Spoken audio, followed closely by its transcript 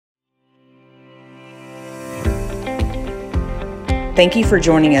Thank you for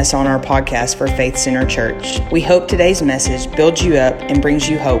joining us on our podcast for Faith Center Church. We hope today's message builds you up and brings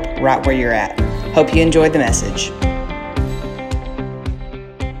you hope right where you're at. Hope you enjoyed the message.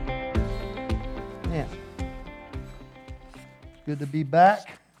 Man, it's good to be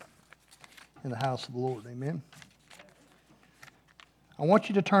back in the house of the Lord. Amen. I want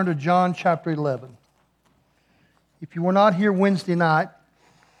you to turn to John chapter 11. If you were not here Wednesday night,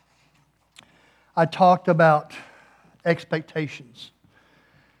 I talked about expectations.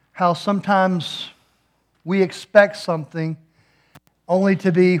 How sometimes we expect something only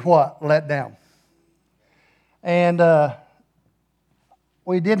to be what? Let down. And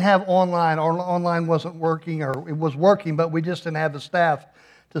we didn't have online. Our online wasn't working, or it was working, but we just didn't have the staff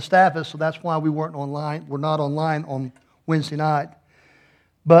to staff it, so that's why we weren't online. We're not online on Wednesday night.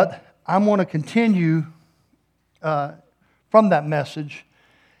 But I'm going to continue from that message.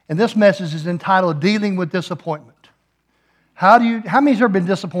 And this message is entitled Dealing with Disappointment. How many of you have ever been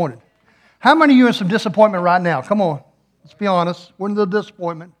disappointed? How many of you are in some disappointment right now? Come on, let's be honest. We're in the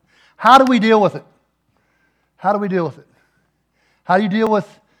disappointment. How do we deal with it? How do we deal with it? How do you deal with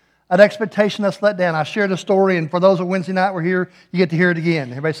an expectation that's let down? I shared a story, and for those of Wednesday night were here, you get to hear it again.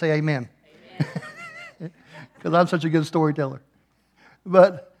 Everybody say amen. Because I'm such a good storyteller.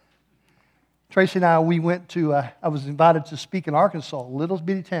 But Tracy and I, we went to, I was invited to speak in Arkansas, a little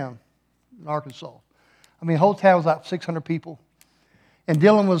bitty town in Arkansas. I mean, the whole town was like 600 people. And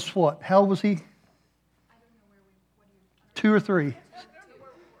Dylan was what? How old was he? I don't know where 2 or 3.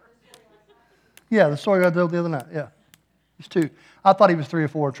 Yeah, the story I told the other night, yeah. He's 2. I thought he was 3 or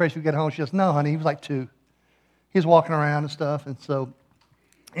 4. Tracy would get home, she goes, no, honey, he was like 2. He was walking around and stuff. And so,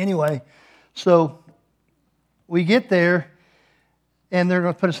 anyway, so we get there, and they're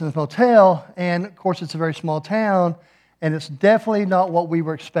going to put us in this motel, and of course it's a very small town, and it's definitely not what we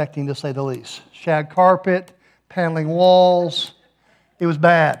were expecting, to say the least. Shag carpet, paneling walls, it was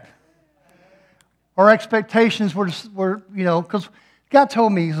bad. Our expectations were because God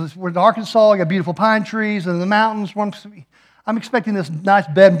told me, we're in Arkansas, you got beautiful pine trees, and in the mountains, I'm expecting this nice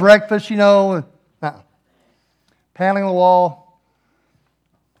bed and breakfast, Paneling the wall,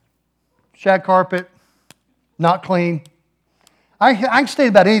 shag carpet, not clean. I can stay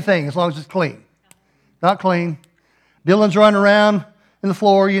about anything as long as it's clean. Not clean. Dylan's running around in the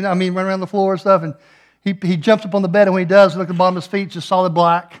floor, running around the floor and stuff, and he jumps up on the bed, and when he does, look at the bottom of his feet, just solid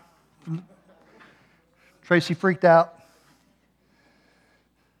black. Tracy freaked out.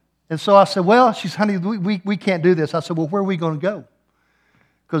 And so I said, well, honey, we can't do this. I said, well, where are we going to go?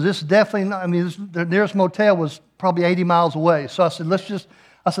 Because this is definitely not, the nearest motel was probably 80 miles away. So I said,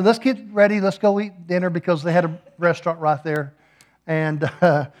 let's get ready, let's go eat dinner, because they had a restaurant right there. And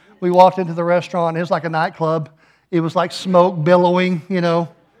we walked into the restaurant. It was like a nightclub. It was like smoke billowing, Come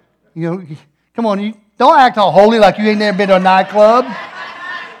on, don't act all holy like you ain't never been to a nightclub.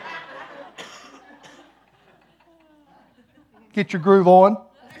 Get your groove on.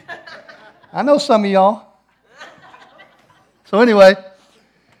 I know some of y'all. So anyway,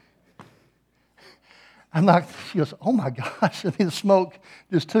 she goes, oh my gosh, the smoke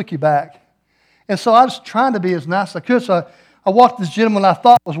just took you back. And so I was trying to be as nice as I could. So I walked this gentleman I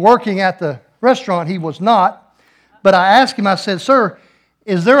thought was working at the restaurant. He was not. But I asked him, I said, sir,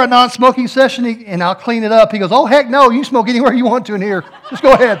 is there a non-smoking session? And I'll clean it up. He goes, oh, heck no, you smoke anywhere you want to in here. Just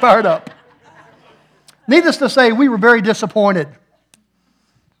go ahead, fire it up. Needless to say, we were very disappointed.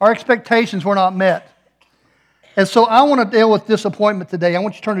 Our expectations were not met. And so I want to deal with disappointment today. I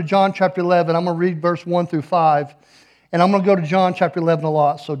want you to turn to John chapter 11. I'm going to read verse 1 through 5. And I'm going to go to John chapter 11 a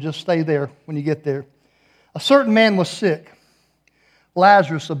lot, so just stay there when you get there. A certain man was sick,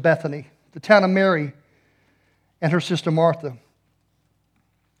 Lazarus of Bethany, the town of Mary, and her sister Martha.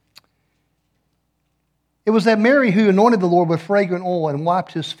 It was that Mary who anointed the Lord with fragrant oil and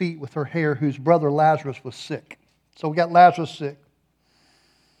wiped his feet with her hair, whose brother Lazarus was sick. So we got Lazarus sick.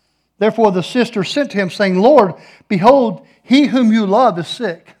 Therefore the sister sent to him, saying, Lord, behold, he whom you love is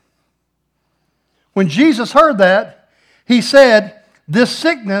sick. When Jesus heard that, he said, this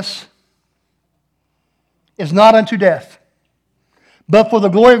sickness is not unto death, but for the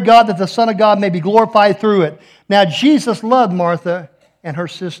glory of God, that the Son of God may be glorified through it. Now Jesus loved Martha and her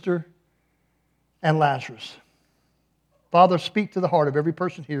sister and Lazarus. Father, speak to the heart of every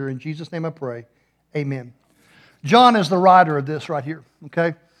person here. In Jesus' name I pray. Amen. John is the writer of this right here,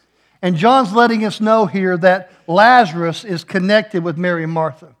 okay? And John's letting us know here that Lazarus is connected with Mary and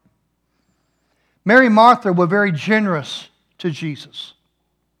Martha. Mary and Martha were very generous to Jesus.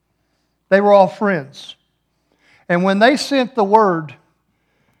 They were all friends. And when they sent the word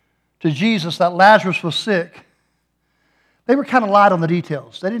to Jesus that Lazarus was sick, they were kind of light on the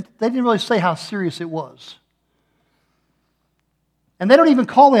details. They didn't really say how serious it was. And they don't even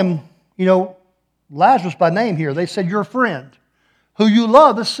call him, Lazarus by name here. They said, your friend, who you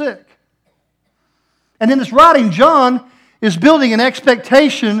love, is sick. And in this writing, John is building an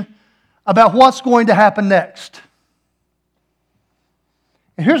expectation about what's going to happen next.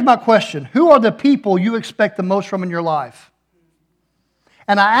 And here's my question. Who are the people you expect the most from in your life?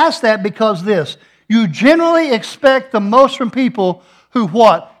 And I ask that because you generally expect the most from people who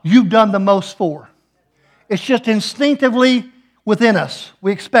what? You've done the most for. It's just instinctively within us.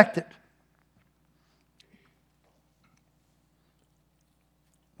 We expect it.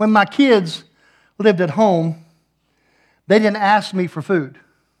 When my kids lived at home, they didn't ask me for food.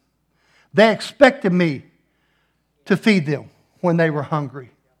 They expected me to feed them when they were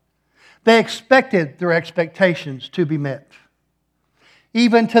hungry. They expected their expectations to be met.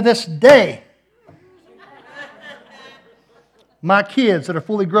 Even to this day, my kids that are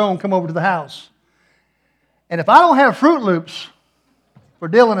fully grown come over to the house. And if I don't have Fruit Loops for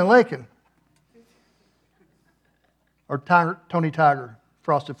Dylan and Lakin, or Tony Tiger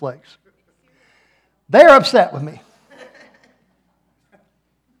Frosted Flakes, they're upset with me.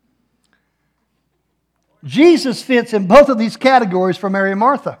 Jesus fits in both of these categories for Mary and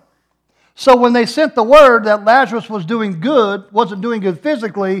Martha. So when they sent the word that Lazarus wasn't doing good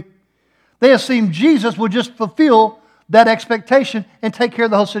physically, they assumed Jesus would just fulfill that expectation and take care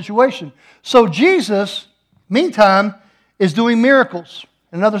of the whole situation. So Jesus, meantime, is doing miracles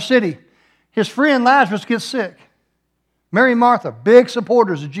in another city. His friend Lazarus gets sick. Mary and Martha, big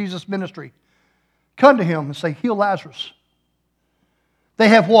supporters of Jesus' ministry, come to him and say, heal Lazarus. They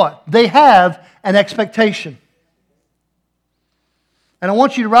have what? They have an expectation. And I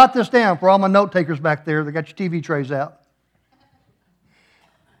want you to write this down for all my note takers back there. They got your TV trays out.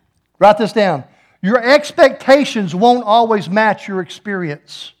 Write this down. Your expectations won't always match your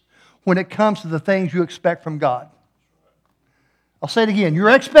experience when it comes to the things you expect from God. I'll say it again. Your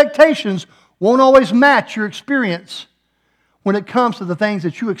expectations won't always match your experience when it comes to the things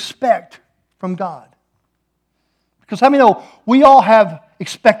that you expect from God. Because how many know we all have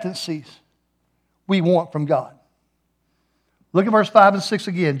expectancies we want from God? Look at verse 5 and 6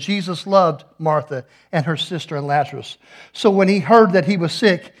 again. Jesus loved Martha and her sister and Lazarus. So when he heard that he was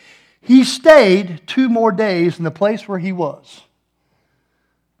sick, he stayed 2 more days in the place where he was.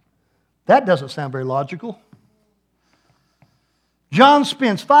 That doesn't sound very logical. John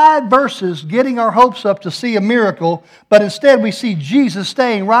spends 5 verses getting our hopes up to see a miracle, but instead we see Jesus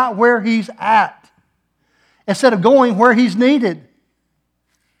staying right where he's at instead of going where he's needed.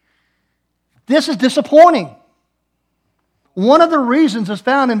 This is disappointing. One of the reasons is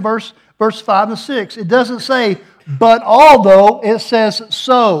found in verse 5 and 6. It doesn't say, but although, it says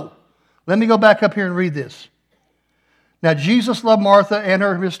so. Let me go back up here and read this. Now Jesus loved Martha and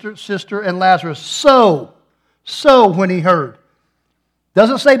her sister and Lazarus. So when he heard.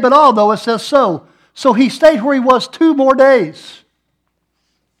 Doesn't say but although, it says so. So he stayed where he was 2 more days.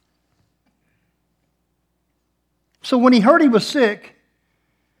 So when he heard he was sick,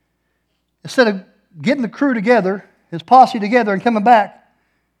 instead of getting the crew together, his posse together and coming back,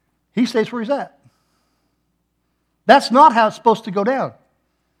 he stays where he's at. That's not how it's supposed to go down.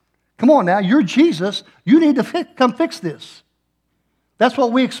 Come on now, you're Jesus. You need to come fix this. That's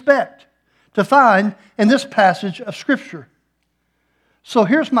what we expect to find in this passage of Scripture. So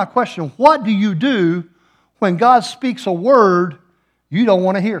here's my question. What do you do when God speaks a word you don't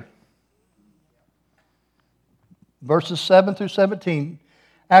want to hear? Verses 7 through 17.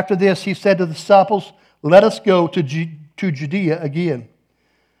 After this, he said to the disciples, let us go to Judea again.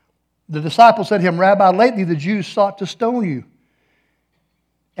 The disciples said to him, Rabbi, lately the Jews sought to stone you.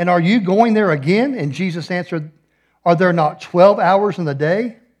 And are you going there again? And Jesus answered, are there not 12 hours in the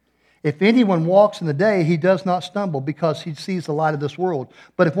day? If anyone walks in the day, he does not stumble because he sees the light of this world.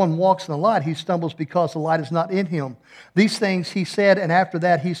 But if one walks in the light, he stumbles because the light is not in him. These things he said, and after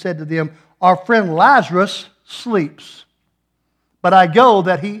that he said to them, our friend Lazarus sleeps, but I go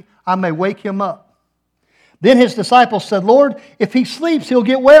that I may wake him up. Then his disciples said, Lord, if he sleeps, he'll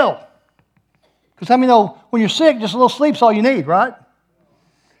get well. Because how many know when you're sick, just a little sleep's all you need, right?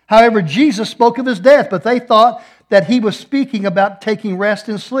 However, Jesus spoke of his death, but they thought that he was speaking about taking rest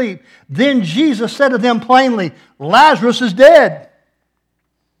and sleep. Then Jesus said to them plainly, Lazarus is dead.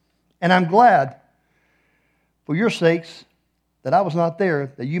 And I'm glad for your sakes that I was not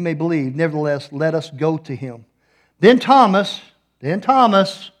there, that you may believe. Nevertheless, let us go to him. Then Thomas,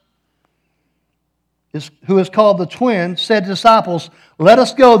 who is called the twin, said to the disciples, let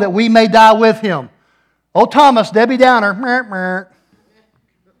us go that we may die with him. Oh, Thomas, Debbie Downer,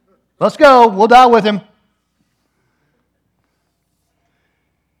 let's go, we'll die with him.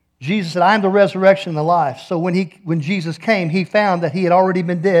 Jesus said, I am the resurrection and the life. So when Jesus came, he found that he had already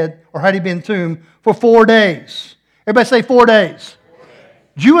been dead, or had he been entombed, for 4 days. Everybody say 4 days.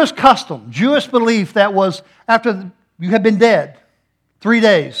 Jewish custom, Jewish belief that was after you had been dead 3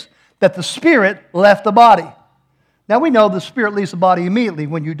 days, that the spirit left the body. Now we know the spirit leaves the body immediately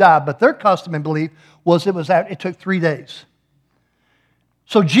when you die, but their custom and belief was it took 3 days.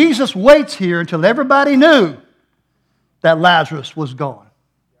 So Jesus waits here until everybody knew that Lazarus was gone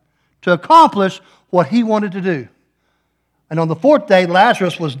to accomplish what he wanted to do. And on the 4th day,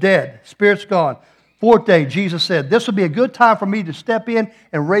 Lazarus was dead. Spirit's gone. 4th day, Jesus said, this would be a good time for me to step in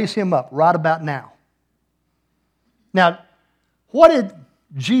and raise him up right about now. Now, what did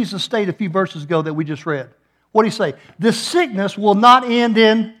Jesus state a few verses ago that we just read? What did he say? This sickness will not end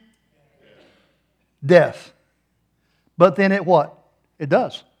in death. But then it what? It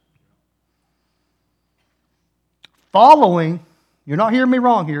does. Following, you're not hearing me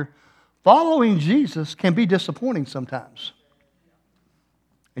wrong here, following Jesus can be disappointing sometimes.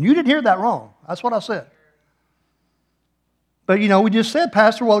 And you didn't hear that wrong. That's what I said. But we just said,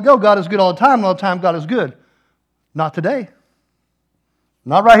 Pastor, a while ago, God is good all the time, and all the time God is good. Not today.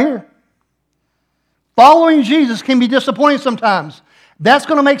 Not right here. Following Jesus can be disappointing sometimes. That's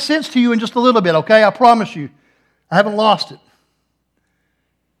going to make sense to you in just a little bit, okay? I promise you. I haven't lost it.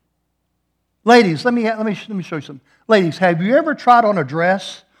 Ladies, let me show you something. Ladies, have you ever tried on a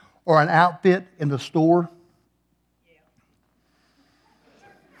dress or an outfit in the store?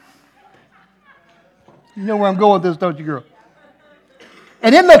 You know where I'm going with this, don't you, girl?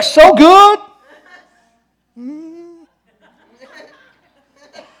 And it looks so good.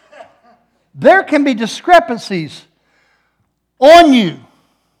 There can be discrepancies on you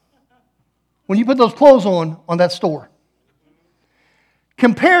when you put those clothes on that store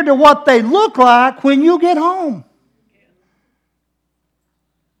compared to what they look like when you get home.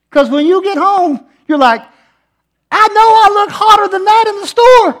 Because when you get home, you're like, I know I look hotter than that in the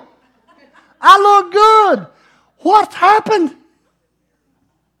store. I look good. What's happened?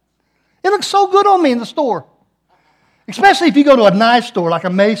 It looks so good on me in the store. Especially if you go to a nice store like a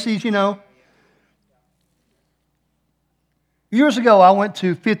Macy's, Years ago, I went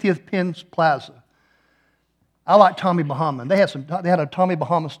to 50th Penn Plaza. I like Tommy Bahama. They had a Tommy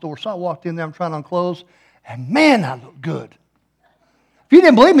Bahama store, so I walked in there. I'm trying on clothes, and man, I look good. If you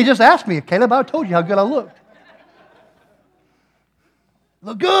didn't believe me, just ask me, Caleb. I told you how good I looked.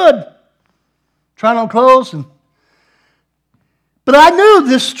 Look good. Trying on clothes, but I knew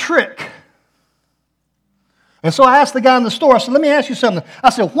this trick. And so I asked the guy in the store, I said, let me ask you something.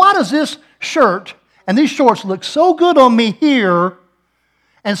 I said, why does this shirt and these shorts look so good on me here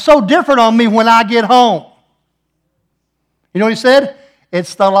and so different on me when I get home? You know what he said?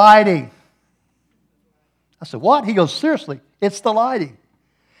 It's the lighting. I said, what? He goes, seriously, it's the lighting.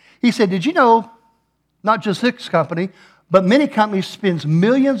 He said, did you know, not just this company, but many companies spend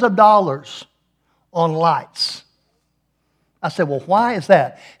millions of dollars on lights. I said, well, why is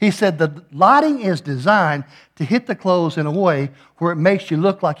that? He said, the lighting is designed to hit the clothes in a way where it makes you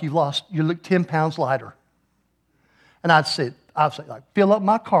look like you look 10 pounds lighter. And I'd say, like, fill up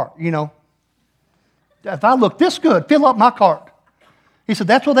my cart, If I look this good, fill up my cart. He said,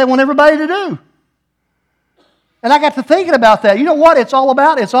 that's what they want everybody to do. And I got to thinking about that. You know what it's all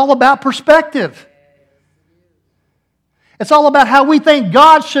about? It's all about perspective. It's all about how we think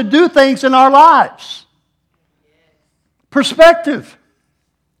God should do things in our lives. Perspective.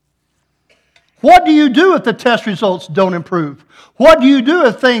 What do you do if the test results don't improve? What do you do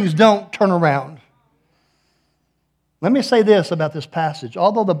if things don't turn around? Let me say this about this passage.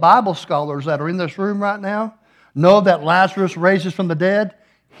 Although the Bible scholars that are in this room right now know that Lazarus raises from the dead,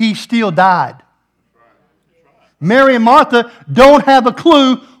 he still died. Mary and Martha don't have a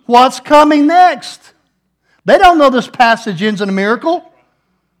clue what's coming next. They don't know this passage ends in a miracle.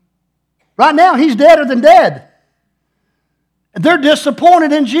 Right now, he's deader than dead. They're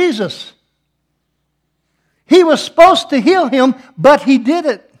disappointed in Jesus. He was supposed to heal him, but he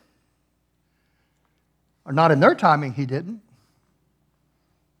didn't. Or not in their timing, he didn't.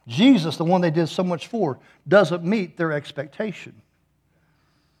 Jesus, the one they did so much for, doesn't meet their expectation.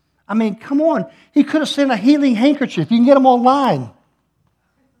 I mean, come on. He could have sent a healing handkerchief. You can get them online.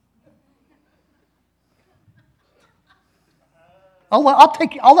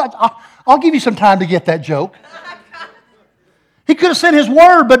 I'll give you some time to get that joke. He could have sent his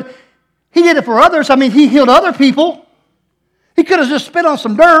word, but he did it for others. I mean, he healed other people. He could have just spit on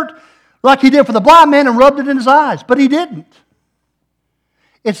some dirt like he did for the blind man and rubbed it in his eyes, but he didn't.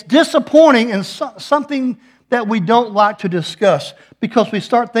 It's disappointing and something that we don't like to discuss because we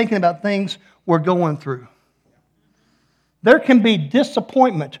start thinking about things we're going through. There can be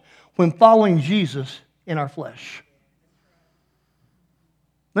disappointment when following Jesus in our flesh.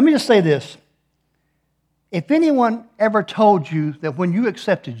 Let me just say this. If anyone ever told you that when you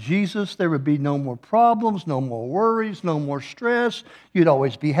accepted Jesus, there would be no more problems, no more worries, no more stress, you'd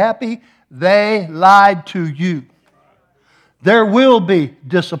always be happy, they lied to you. There will be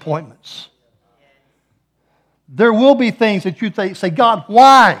disappointments. There will be things that you say, God,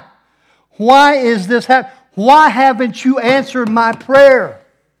 why? Why is this happening? Why haven't you answered my prayer?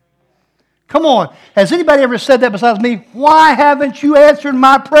 Come on. Has anybody ever said that besides me? Why haven't you answered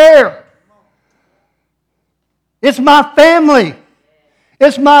my prayer? It's my family.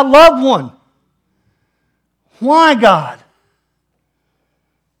 It's my loved one. Why, God?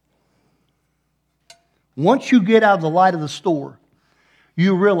 Once you get out of the light of the store,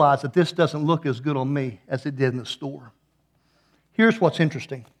 you realize that this doesn't look as good on me as it did in the store. Here's what's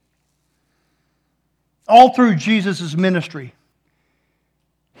interesting. All through Jesus' ministry,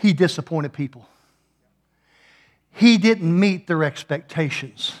 he disappointed people. He didn't meet their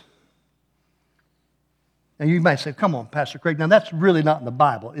expectations. Now you might say, come on, Pastor Craig, now that's really not in the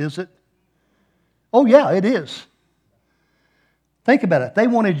Bible, is it? Oh yeah, it is. Think about it. They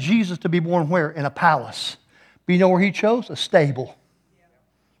wanted Jesus to be born where? In a palace. But you know where he chose? A stable.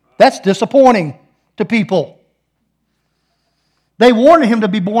 That's disappointing to people. They wanted him to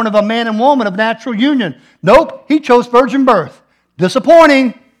be born of a man and woman of natural union. Nope, he chose virgin birth.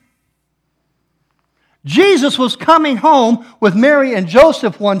 Disappointing. Jesus was coming home with Mary and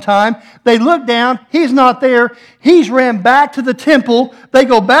Joseph one time. They look down. He's not there. He's ran back to the temple. They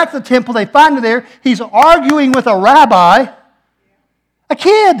go back to the temple. They find him there. He's arguing with a rabbi. A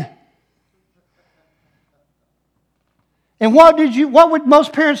kid. And what would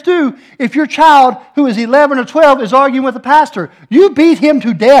most parents do if your child, who is 11 or 12, is arguing with a pastor? You beat him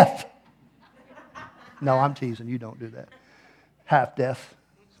to death. No, I'm teasing. You don't do that. Half death.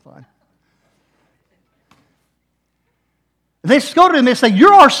 It's fine. They go to him and they say,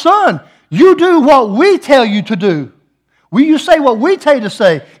 you're our son. You do what we tell you to do. You say what we tell you to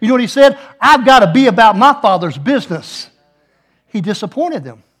say. You know what he said? I've got to be about my Father's business. He disappointed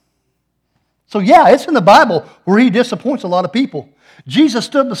them. So yeah, it's in the Bible where he disappoints a lot of people. Jesus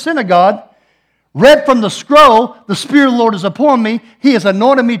stood in the synagogue, read from the scroll, the Spirit of the Lord is upon me. He has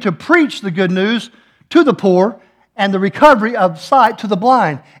anointed me to preach the good news to the poor and the recovery of sight to the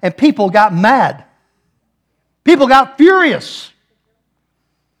blind. And people got mad. People got furious.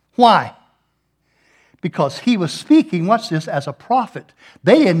 Why? Because he was speaking, watch this, as a prophet.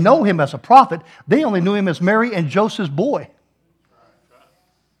 They didn't know him as a prophet. They only knew him as Mary and Joseph's boy.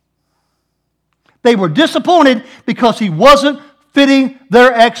 They were disappointed because he wasn't fitting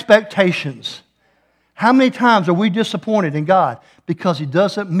their expectations. How many times are we disappointed in God because he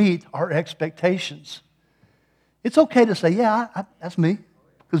doesn't meet our expectations? It's okay to say, yeah, that's me,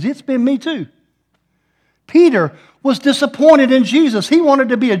 because it's been me too. Peter was disappointed in Jesus. He wanted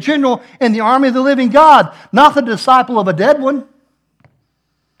to be a general in the army of the living God, not the disciple of a dead one.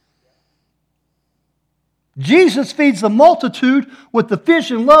 Jesus feeds the multitude with the fish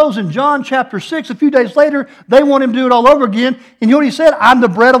and loaves in John chapter 6. A few days later, they want him to do it all over again. And you know what he said? I'm the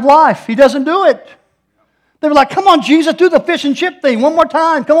bread of life. He doesn't do it. They were like, come on, Jesus, do the fish and chip thing one more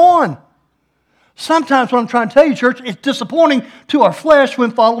time. Come on. Sometimes what I'm trying to tell you, church, it's disappointing to our flesh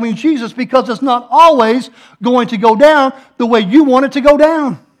when following Jesus because it's not always going to go down the way you want it to go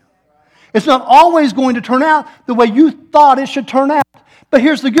down. It's not always going to turn out the way you thought it should turn out. But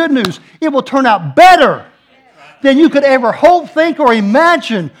here's the good news. It will turn out better than you could ever hope, think, or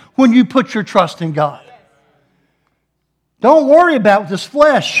imagine when you put your trust in God. Don't worry about this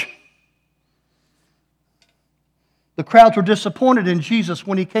flesh. The crowds were disappointed in Jesus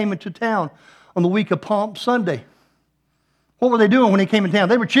when he came into town on the week of Palm Sunday. What were they doing when he came in town?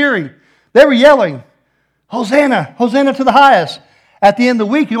 They were cheering. They were yelling, Hosanna, Hosanna to the highest. At the end of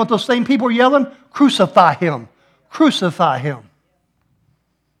the week, you know what those same people were yelling? Crucify him. Crucify him.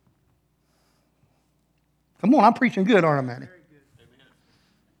 Come on, I'm preaching good, aren't I, Manny?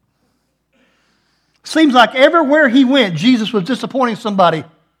 Seems like everywhere he went, Jesus was disappointing somebody.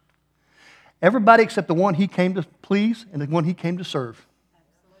 Everybody except the one he came to please and the one he came to serve.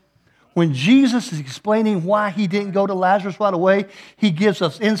 When Jesus is explaining why he didn't go to Lazarus right away, he gives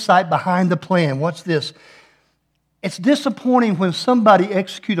us insight behind the plan. What's this? It's disappointing when somebody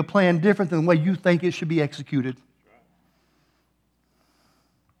executes a plan different than the way you think it should be executed.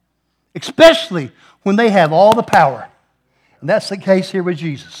 Especially when they have all the power. And that's the case here with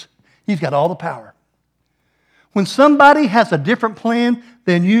Jesus. He's got all the power. When somebody has a different plan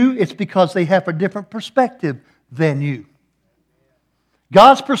than you, it's because they have a different perspective than you.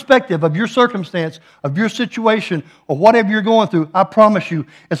 God's perspective of your circumstance, of your situation, or whatever you're going through, I promise you,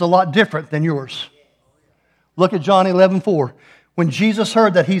 is a lot different than yours. Look at John 11:4. When Jesus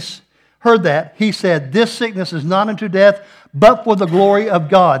heard that, he said, "This sickness is not unto death, but for the glory of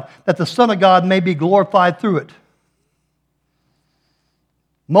God, that the Son of God may be glorified through it."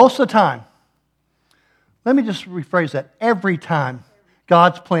 Most of the time, let me just rephrase that. Every time,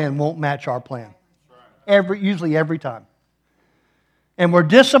 God's plan won't match our plan. Usually every time. And we're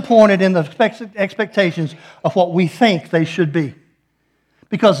disappointed in the expectations of what we think they should be.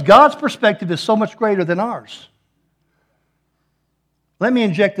 Because God's perspective is so much greater than ours. Let me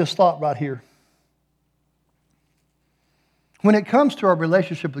inject this thought right here. When it comes to our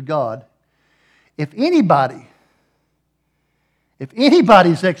relationship with God, if anybody's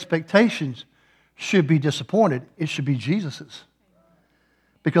expectations should be disappointed, it should be Jesus's.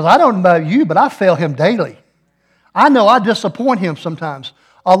 Because I don't know about you, but I fail Him daily. I know I disappoint Him sometimes.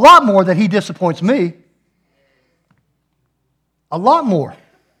 A lot more than He disappoints me. A lot more.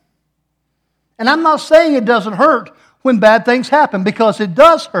 And I'm not saying it doesn't hurt when bad things happen, because it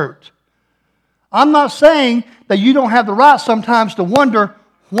does hurt. I'm not saying that you don't have the right sometimes to wonder,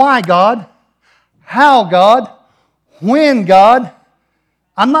 why God? How God? When God?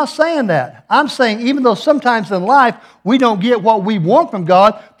 I'm not saying that. I'm saying even though sometimes in life we don't get what we want from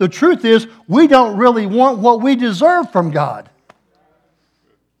God, the truth is we don't really want what we deserve from God.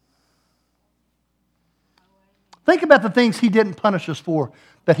 Think about the things He didn't punish us for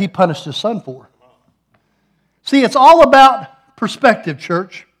that He punished His Son for. See, it's all about perspective,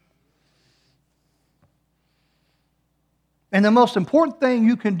 church. And the most important thing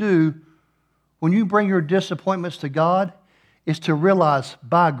you can do when you bring your disappointments to God is to realize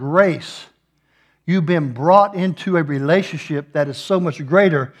by grace you've been brought into a relationship that is so much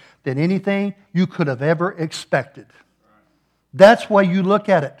greater than anything you could have ever expected. That's why you look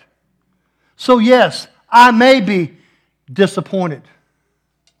at it. So yes, I may be disappointed,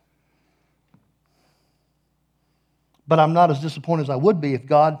 but I'm not as disappointed as I would be if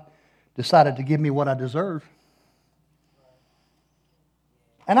God decided to give me what I deserve.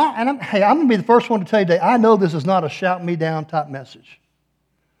 And I'm going to be the first one to tell you today, I know this is not a shout me down type message.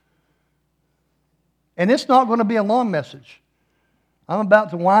 And it's not going to be a long message. I'm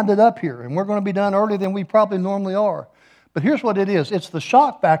about to wind it up here, and we're going to be done earlier than we probably normally are. But here's what it is. It's the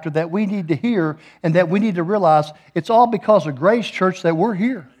shock factor that we need to hear and that we need to realize it's all because of grace, church, that we're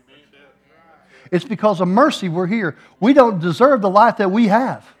here. It's because of mercy we're here. We don't deserve the life that we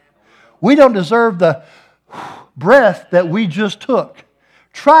have. We don't deserve the breath that we just took.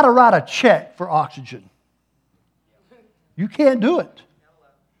 Try to write a check for oxygen. You can't do it.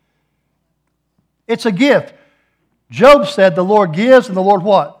 It's a gift. Job said the Lord gives and the Lord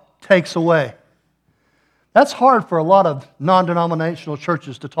what? Takes away. That's hard for a lot of non-denominational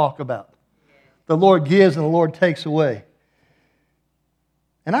churches to talk about. The Lord gives and the Lord takes away.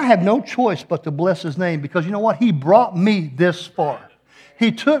 And I have no choice but to bless His name because you know what? He brought me this far.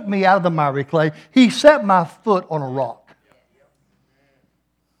 He took me out of the miry clay. He set my foot on a rock.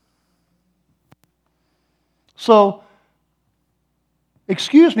 So,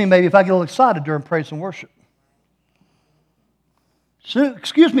 excuse me maybe if I get a little excited during praise and worship. So,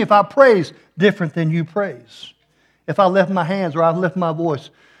 excuse me if I praise different than you praise. If I lift my hands or I lift my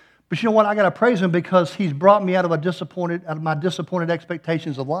voice. But you know what? I got to praise Him because He's brought me out of my disappointed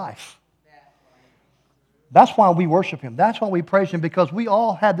expectations of life. That's why we worship Him. That's why we praise Him, because we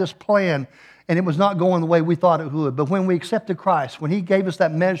all had this plan and it was not going the way we thought it would. But when we accepted Christ, when He gave us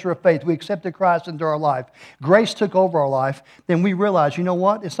that measure of faith, we accepted Christ into our life, grace took over our life, then we realized, you know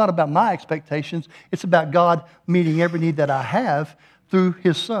what? It's not about my expectations. It's about God meeting every need that I have through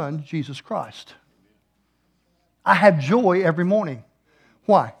His Son, Jesus Christ. I have joy every morning.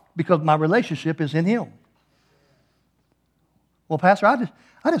 Why? Because my relationship is in Him. Well, Pastor,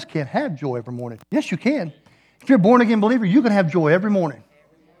 I just can't have joy every morning. Yes, you can. If you're a born-again believer, you can have joy every morning.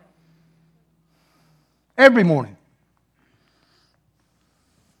 Every morning.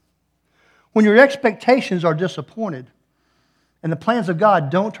 When your expectations are disappointed and the plans of God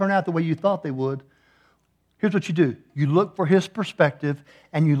don't turn out the way you thought they would, here's what you do. You look for His perspective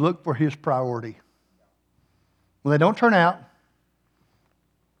and you look for His priority. When they don't turn out,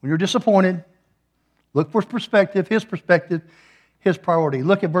 when you're disappointed, look for His perspective, His priority.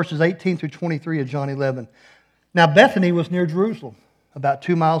 Look at verses 18 through 23 of John 11. Now Bethany was near Jerusalem, about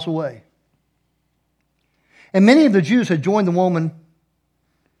 2 miles away. And many of the Jews had joined the women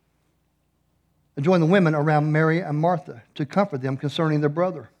around Mary and Martha to comfort them concerning their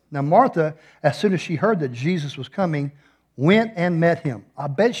brother. Now Martha, as soon as she heard that Jesus was coming, went and met Him. I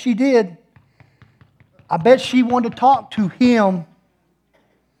bet she did. I bet she wanted to talk to Him.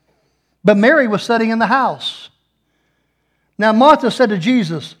 but Mary was sitting in the house. Now Martha said to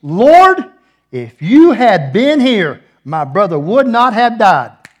Jesus, Lord, if you had been here, my brother would not have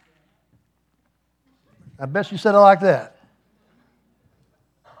died. I bet you said it like that.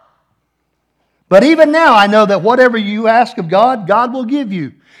 But even now I know that whatever you ask of God, God will give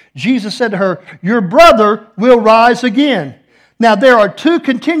you. Jesus said to her, your brother will rise again. Now there are two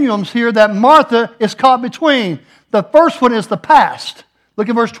continuums here that Martha is caught between. The first one is the past. Look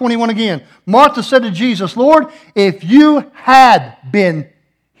at verse 21 again. Martha said to Jesus, Lord, if you had been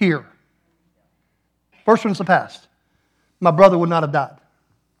here. First one is the past. My brother would not have died.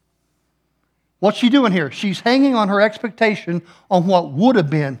 What's she doing here? She's hanging on her expectation on what would have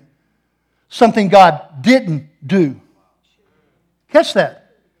been, something God didn't do. Catch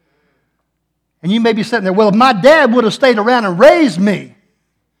that. And you may be sitting there, well, if my dad would have stayed around and raised me,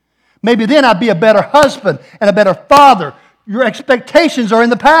 maybe then I'd be a better husband and a better father. Your expectations are in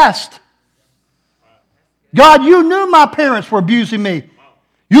the past. God, you knew my parents were abusing me.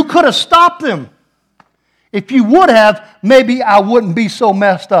 You could have stopped them. If you would have, maybe I wouldn't be so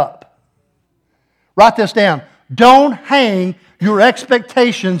messed up. Write this down. Don't hang your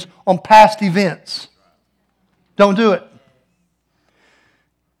expectations on past events. Don't do it.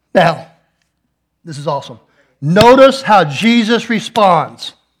 Now, this is awesome. Notice how Jesus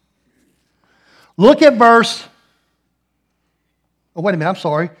responds. Look at verse... Oh, wait a minute, I'm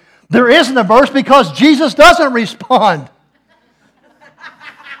sorry. There isn't a verse because Jesus doesn't respond.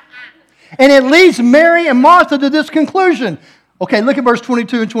 And it leads Mary and Martha to this conclusion. Okay, look at verse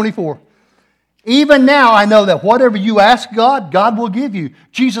 22 and 24. Even now I know that whatever you ask God, God will give you.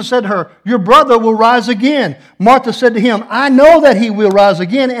 Jesus said to her, your brother will rise again. Martha said to him, I know that he will rise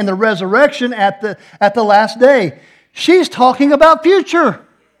again in the resurrection at the last day. She's talking about future.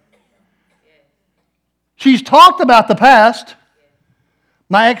 She's talked about the past.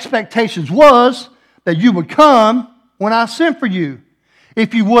 My expectations was that you would come when I sent for you.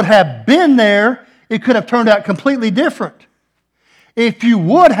 If you would have been there, it could have turned out completely different. If you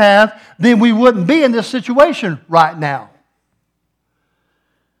would have, then we wouldn't be in this situation right now.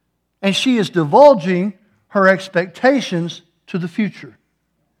 And she is divulging her expectations to the future.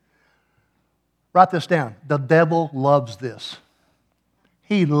 Write this down. The devil loves this.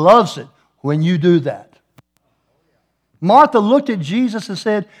 He loves it when you do that. Martha looked at Jesus and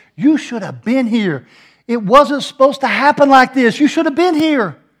said, you should have been here. It wasn't supposed to happen like this. You should have been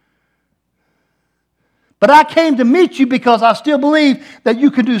here. But I came to meet you because I still believe that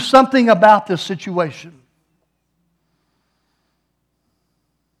you can do something about this situation.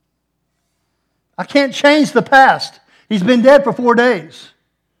 I can't change the past. He's been dead for 4 days.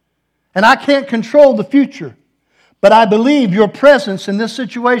 And I can't control the future. But I believe your presence in this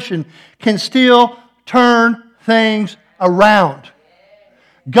situation can still turn things around.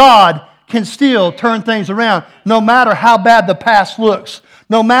 God can still turn things around no matter how bad the past looks.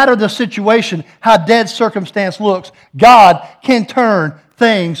 No matter the situation, how dead circumstance looks, God can turn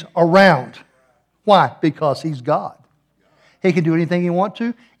things around. Why? Because He's God. He can do anything He wants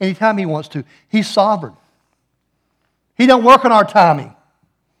to, anytime He wants to. He's sovereign. He don't work on our timing.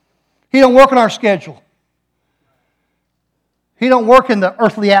 He don't work on our schedule. He don't work in the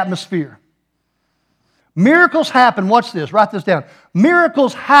earthly atmosphere. Miracles happen, watch this, write this down.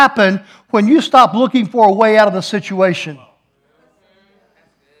 Miracles happen when you stop looking for a way out of the situation.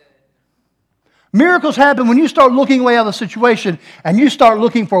 Miracles happen when you start looking away out of the situation and you start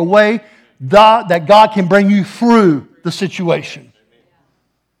looking for a way that God can bring you through the situation.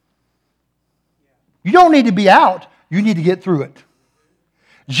 You don't need to be out. You need to get through it.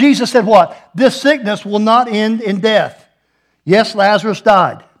 Jesus said what? This sickness will not end in death. Yes, Lazarus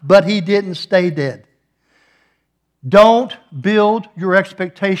died, but he didn't stay dead. Don't build your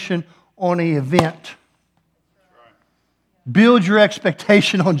expectation on an event. Build your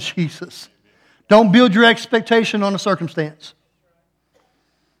expectation on Jesus. Don't build your expectation on a circumstance.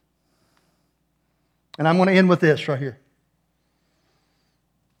 And I'm going to end with this right here.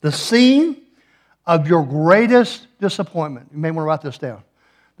 The scene of your greatest disappointment, you may want to write this down.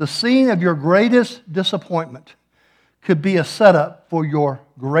 The scene of your greatest disappointment could be a setup for your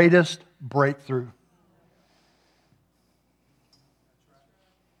greatest breakthrough.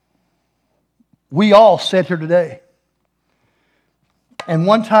 We all sit here today. And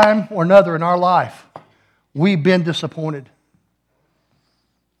one time or another in our life, we've been disappointed.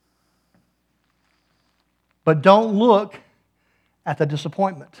 But don't look at the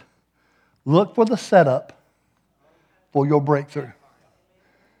disappointment. Look for the setup for your breakthrough.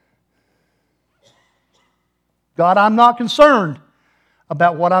 God, I'm not concerned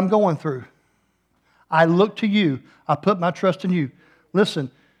about what I'm going through. I look to you. I put my trust in you.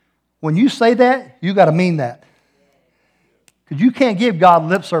 Listen, When you say that, you got to mean that. Because you can't give God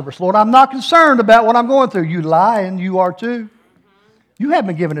lip service. Lord, I'm not concerned about what I'm going through. You lie, and you are too. You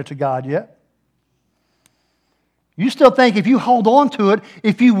haven't given it to God yet. You still think if you hold on to it,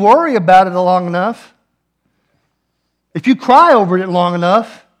 if you worry about it long enough, if you cry over it long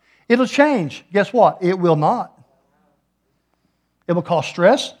enough, it'll change. Guess what? It will not. It will cause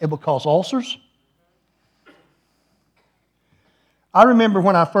stress. It will cause ulcers. I remember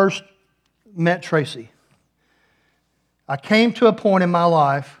when I first met Tracy. I came to a point in my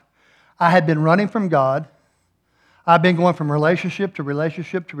life, I had been running from God. I've been going from relationship to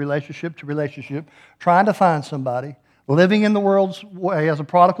relationship to relationship to relationship, trying to find somebody, living in the world's way as a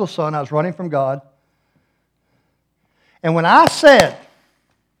prodigal son. I was running from God. And when I said,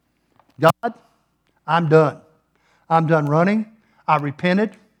 God, I'm done. I'm done running. I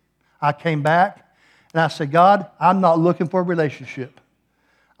repented. I came back. And I said, God, I'm not looking for a relationship.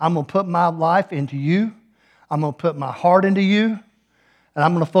 I'm going to put my life into you. I'm going to put my heart into you. And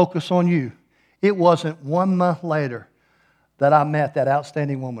I'm going to focus on you. It wasn't 1 month later that I met that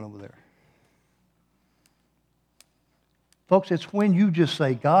outstanding woman over there. Folks, it's when you just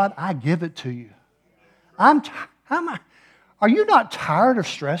say, God, I give it to you. Are you not tired of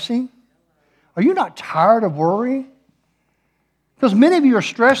stressing? Are you not tired of worrying? Because many of you are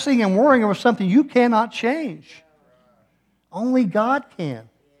stressing and worrying over something you cannot change. Only God can.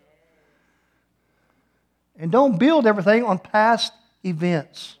 And don't build everything on past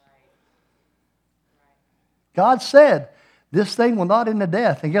events. God said, this thing will not end in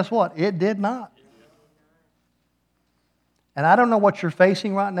death. And guess what? It did not. And I don't know what you're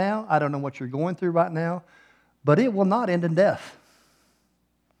facing right now. I don't know what you're going through right now. But it will not end in death.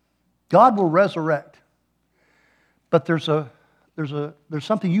 God will resurrect. But there's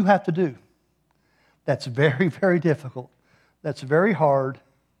something you have to do that's very, very difficult. That's very hard.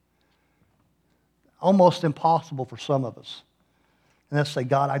 Almost impossible for some of us. And that's say,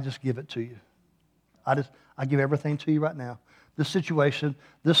 God, I just give it to you. I give everything to you right now. This situation,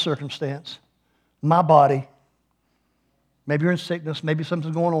 this circumstance, my body. Maybe you're in sickness. Maybe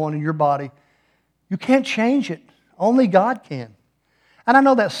something's going on in your body. You can't change it. Only God can. And I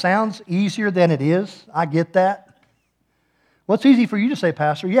know that sounds easier than it is. I get that. Well, it's easy for you to say,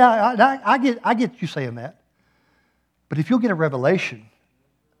 Pastor. Yeah, I get you saying that. But if you'll get a revelation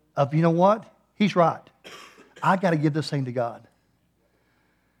of, you know what? He's right. I got to give this thing to God.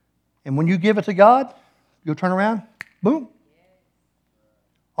 And when you give it to God, you'll turn around, boom.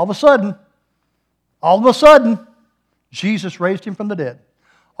 All of a sudden, Jesus raised him from the dead.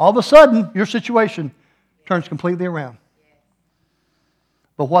 All of a sudden, your situation turns completely around.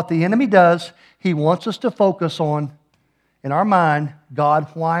 But what the enemy does, he wants us to focus on, in our mind, God,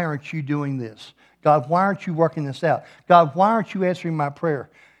 why aren't you doing this? God, why aren't you working this out? God, why aren't you answering my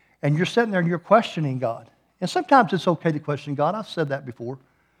prayer? And you're sitting there and you're questioning God. And sometimes it's okay to question God. I've said that before.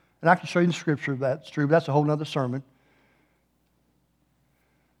 And I can show you in the scripture that's true. But that's a whole other sermon.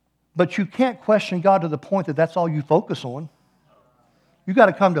 But you can't question God to the point that that's all you focus on. You've got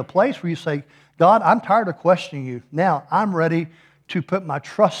to come to a place where you say, God, I'm tired of questioning you. Now, I'm ready to put my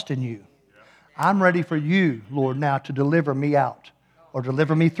trust in you. I'm ready for you, Lord, now to deliver me out or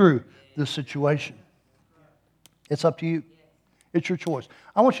deliver me through this situation. It's up to you. It's your choice.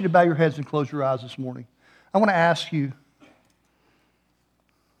 I want you to bow your heads and close your eyes this morning. I want to ask you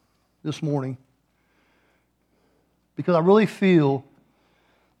this morning, because I really feel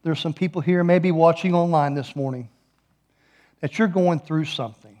there's some people here maybe watching online this morning that you're going through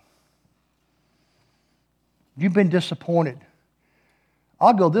something. You've been disappointed.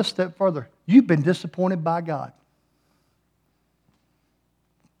 I'll go this step further. You've been disappointed by God.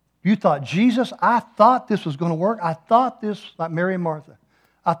 You thought, Jesus, I thought this was going to work. I thought this, like Mary and Martha.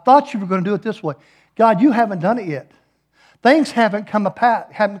 I thought you were going to do it this way. God, you haven't done it yet. Things haven't come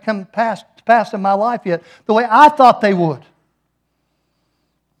past in my life yet the way I thought they would.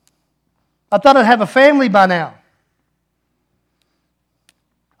 I thought I'd have a family by now.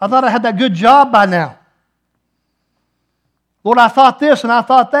 I thought I had that good job by now. Lord, I thought this and I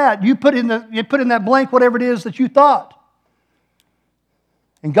thought that. You put in that blank whatever it is that you thought.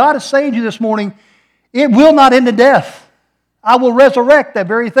 And God is saying to you this morning, it will not end in death. I will resurrect that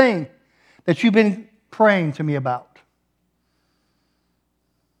very thing that you've been praying to me about.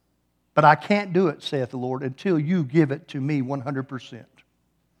 But I can't do it, saith the Lord, until you give it to me 100%.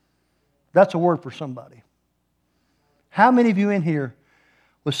 That's a word for somebody. How many of you in here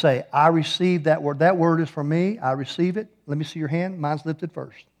would say, I receive that word? That word is for me. I receive it. Let me see your hand. Mine's lifted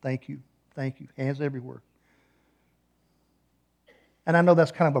first. Thank you. Thank you. Hands everywhere. And I know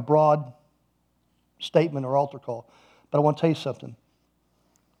that's kind of a broad statement or altar call, but I want to tell you something.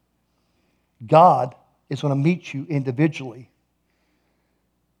 God is going to meet you individually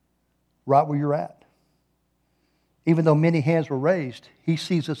right where you're at. Even though many hands were raised, He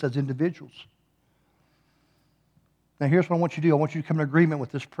sees us as individuals. Now here's what I want you to do. I want you to come in agreement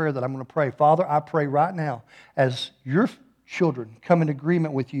with this prayer that I'm going to pray. Father, I pray right now, as your children come in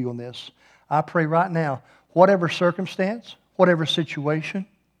agreement with you on this, I pray right now, whatever circumstance, whatever situation,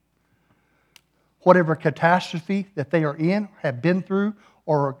 whatever catastrophe that they are in, have been through,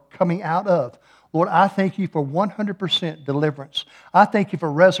 or are coming out of, Lord, I thank you for 100% deliverance. I thank you for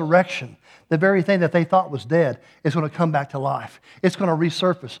resurrection. The very thing that they thought was dead is going to come back to life. It's going to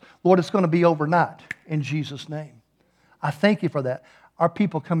resurface. Lord, it's going to be overnight in Jesus' name. I thank you for that. Our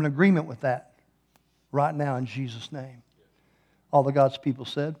people come in agreement with that right now in Jesus' name. All the God's people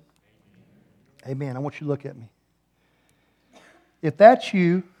said, Amen. I want you to look at me. If that's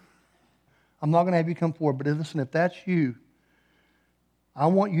you, I'm not going to have you come forward, but listen, if that's you, I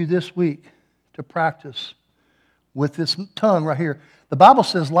want you this week to practice with this tongue right here. The Bible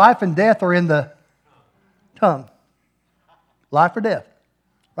says life and death are in the tongue. Life or death.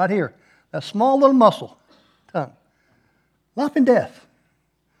 Right here. That small little muscle. Tongue. Life and death.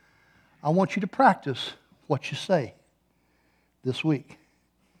 I want you to practice what you say this week.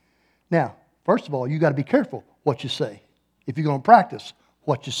 Now, first of all, you got to be careful what you say if you're going to practice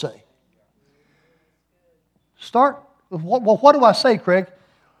what you say. Start with, what do I say, Craig?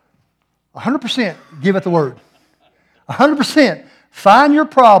 100% give it the word. 100% find your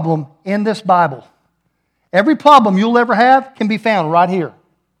problem in this Bible. Every problem you'll ever have can be found right here.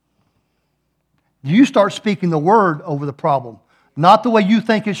 You start speaking the word over the problem, not the way you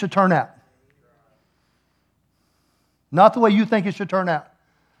think it should turn out. Not the way you think it should turn out.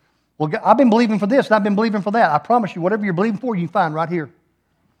 Well, I've been believing for this and I've been believing for that. I promise you, whatever you're believing for, you can find right here.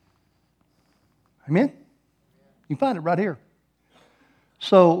 Amen? You can find it right here.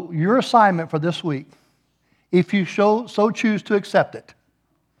 So your assignment for this week, if you so choose to accept it,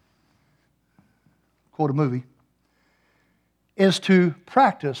 quote a movie, is to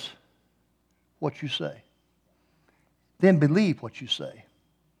practice what you say. Then believe what you say.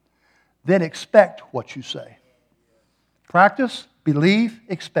 Then expect what you say. Practice, believe,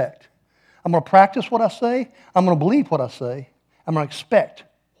 expect. I'm going to practice what I say. I'm going to believe what I say. I'm going to expect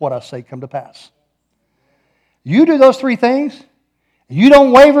what I say come to pass. You do those three things, you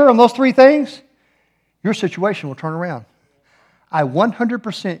don't waver on those three things, your situation will turn around. I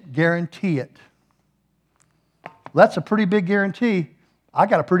 100% guarantee it. That's a pretty big guarantee. I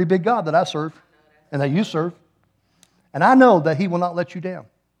got a pretty big God that I serve and that you serve. And I know that He will not let you down.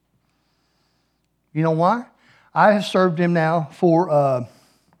 You know why? I have served Him now for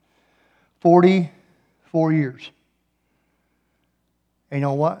 44 years. And you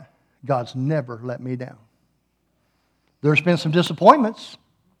know what? God's never let me down. There's been some disappointments.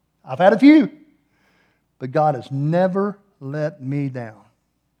 I've had a few. But God has never let me down.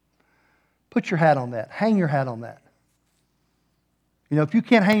 Put your hat on that. Hang your hat on that. You know, if you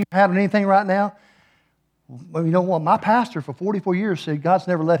can't hang your hat on anything right now, well, you know what? My pastor for 44 years said God's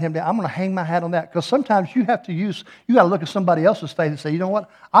never let him down. I'm going to hang my hat on that. Because sometimes you got to look at somebody else's faith and say, you know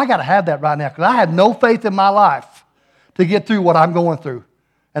what? I got to have that right now. Because I had no faith in my life to get through what I'm going through.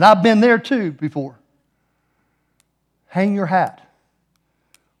 And I've been there too before. Hang your hat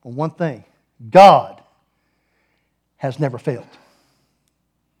on one thing. God has never failed.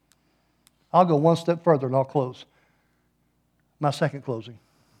 I'll go one step further and I'll close. My second closing.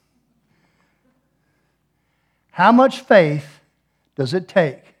 How much faith does it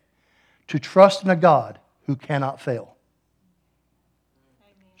take to trust in a God who cannot fail?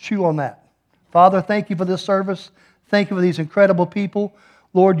 Chew on that. Father, thank you for this service. Thank you for these incredible people.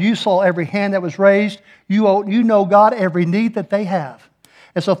 Lord, you saw every hand that was raised. You know, God, every need that they have.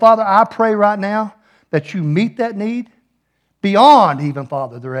 And so, Father, I pray right now that you meet that need beyond even,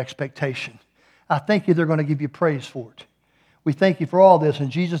 Father, their expectation. I thank you they're going to give you praise for it. We thank you for all this. In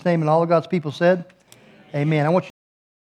Jesus' name, and all of God's people said, Amen. I want you